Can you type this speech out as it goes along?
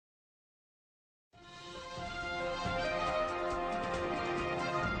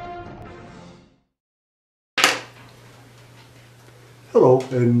Hello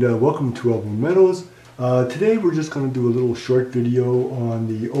and welcome to Elbow Meadows. Today we're just going to do a little short video on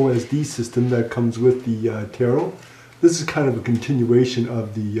the OSD system that comes with the Tarot. This is kind of a continuation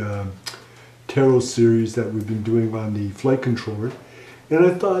of the Tarot series that we've been doing on the flight controller. And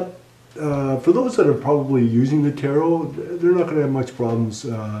I thought for those that are probably using the Tarot, they're not going to have much problems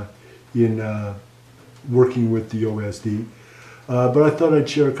in working with the OSD. But I thought I'd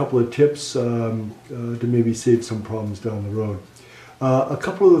share a couple of tips to maybe save some problems down the road. A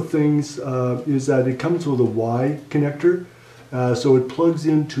couple of the things is that it comes with a Y connector, so it plugs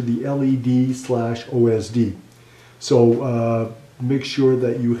into the LED/OSD. So make sure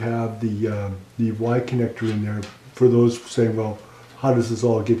that you have the Y connector in there for those saying, well, how does this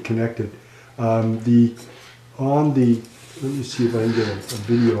all get connected? Let me see if I can get a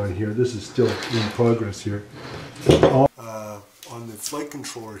video on here. This is still in progress here. On the flight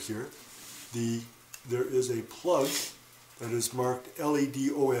controller here, there is a plug that is marked LED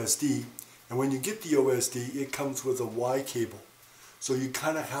OSD, and when you get the OSD, it comes with a Y cable. So you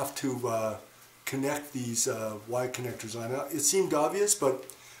kind of have to connect these Y connectors on. Now, it seemed obvious, but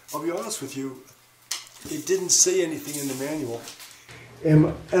I'll be honest with you, it didn't say anything in the manual.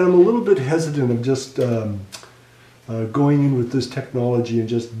 And I'm a little bit hesitant of just going in with this technology and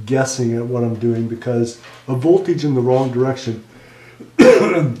just guessing at what I'm doing, because a voltage in the wrong direction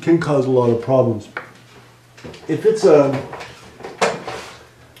can cause a lot of problems. If it's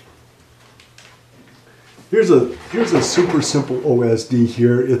here's a super simple OSD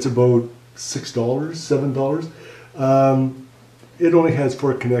here. It's about $6, $7. It only has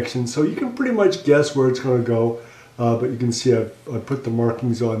 4 connections, so you can pretty much guess where it's going to go. But you can see I put the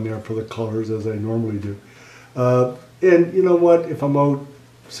markings on there for the colors as I normally do. And you know what? If I'm out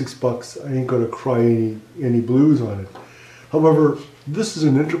 $6, I ain't going to cry any blues on it. However, this is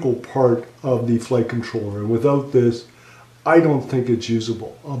an integral part of the flight controller, and without this, I don't think it's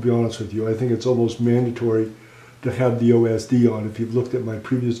usable. I'll be honest with you. I think it's almost mandatory to have the OSD on. If you've looked at my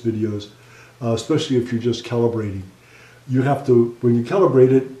previous videos, especially if you're just calibrating, you have to, when you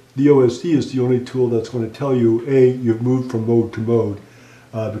calibrate it, the OSD is the only tool that's going to tell you, A, you've moved from mode to mode,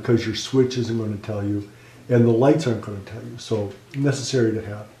 because your switch isn't going to tell you, and the lights aren't going to tell you. So, necessary to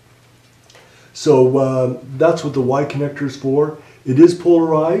have. So that's what the Y connector is for. It is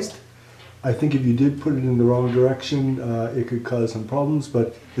polarized. I think if you did put it in the wrong direction, it could cause some problems,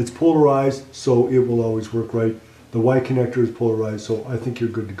 but it's polarized, so it will always work right. The Y connector is polarized, so I think you're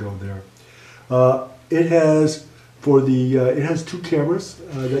good to go there. It has 2 cameras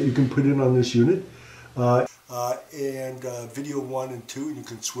that you can put in on this unit, and video 1 and 2, and you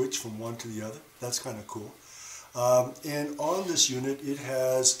can switch from one to the other. That's kind of cool. And on this unit, it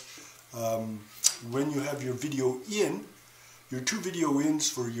has, when you have your video in, your 2 video ins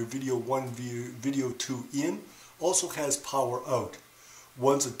for your video 1 and video 2 in, also has power out.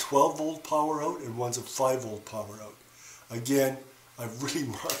 One's a 12 volt power out and one's a 5 volt power out. Again, I've really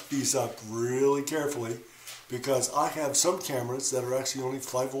marked these up really carefully because I have some cameras that are actually only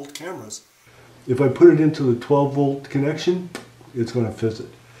 5 volt cameras. If I put it into the 12 volt connection, it's going to fizz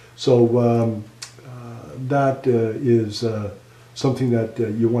it. So that is something that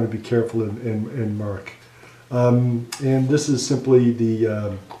you want to be careful and mark. And this is simply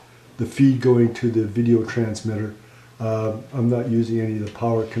the feed going to the video transmitter. I'm not using any of the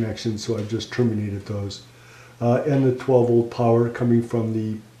power connections, so I've just terminated those. And the 12 volt power coming from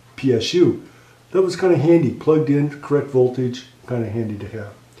the PSU. That was kind of handy, plugged in, correct voltage, kind of handy to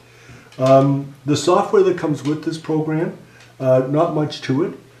have. The software that comes with this program, not much to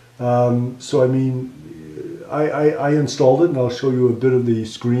it. So I mean, I installed it, and I'll show you a bit of the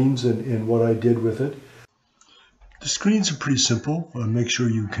screens and what I did with it. The screens are pretty simple. Make sure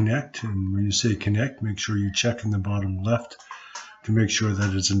you connect, and when you say connect, make sure you check in the bottom left to make sure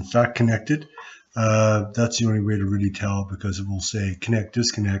that it's in fact connected. That's the only way to really tell, because it will say connect,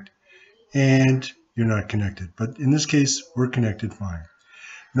 disconnect, and you're not connected. But in this case, we're connected fine.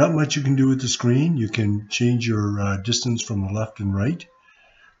 Not much you can do with the screen. You can change your distance from the left and right.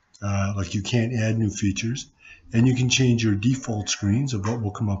 Like you can't add new features. And you can change your default screens of what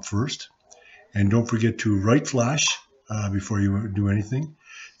will come up first. And don't forget to right flash before you do anything.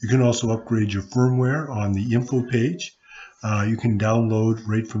 You can also upgrade your firmware on the info page. You can download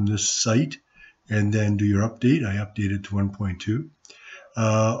right from this site and then do your update. I updated to 1.2.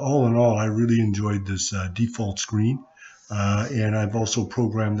 All in all, I really enjoyed this default screen. And I've also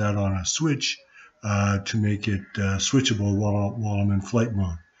programmed that on a switch to make it switchable while I'm in flight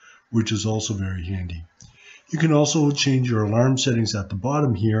mode, which is also very handy. You can also change your alarm settings at the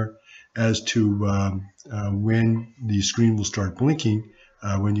bottom here as to when the screen will start blinking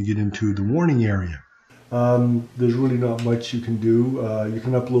when you get into the warning area. There's really not much you can do. You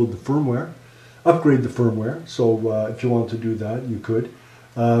can upload the firmware, upgrade the firmware. So if you want to do that, you could.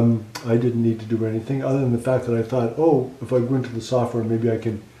 I didn't need to do anything other than the fact that I thought, oh, if I go into the software, maybe I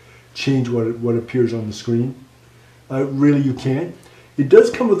can change what appears on the screen. Really, you can't. It does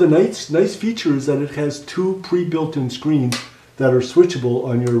come with a nice feature is that it has 2 pre-built-in screens that are switchable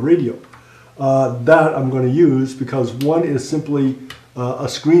on your radio. That I'm going to use because one is simply a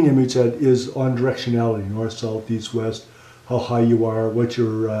screen image that is on directionality, north, south, east, west, how high you are, what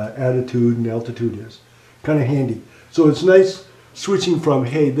your attitude and altitude is. Kind of handy. So it's nice switching from,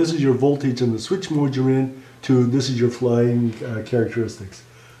 hey, this is your voltage and the switch mode you're in, to this is your flying characteristics.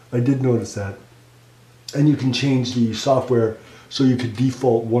 I did notice that. And you can change the software so you could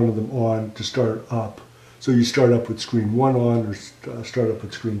default one of them on to start up. So you start up with screen 1 on or start up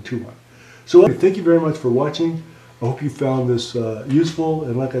with screen 2 on. So thank you very much for watching. I hope you found this useful.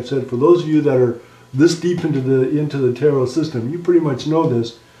 And like I said, for those of you that are this deep into the tarot system, you pretty much know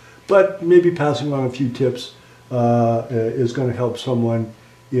this. But maybe passing on a few tips is going to help someone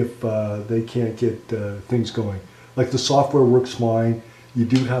if they can't get things going. Like the software works fine. You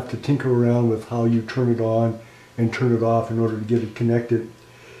do have to tinker around with how you turn it on and turn it off in order to get it connected.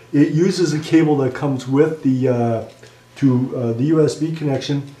 It uses a cable that comes with the the USB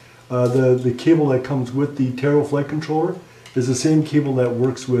connection. The cable that comes with the Tarot flight controller is the same cable that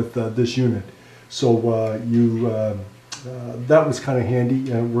works with this unit. So that was kind of handy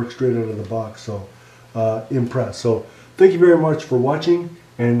and it works straight out of the box. So impressed. So thank you very much for watching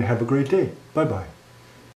and have a great day. Bye bye.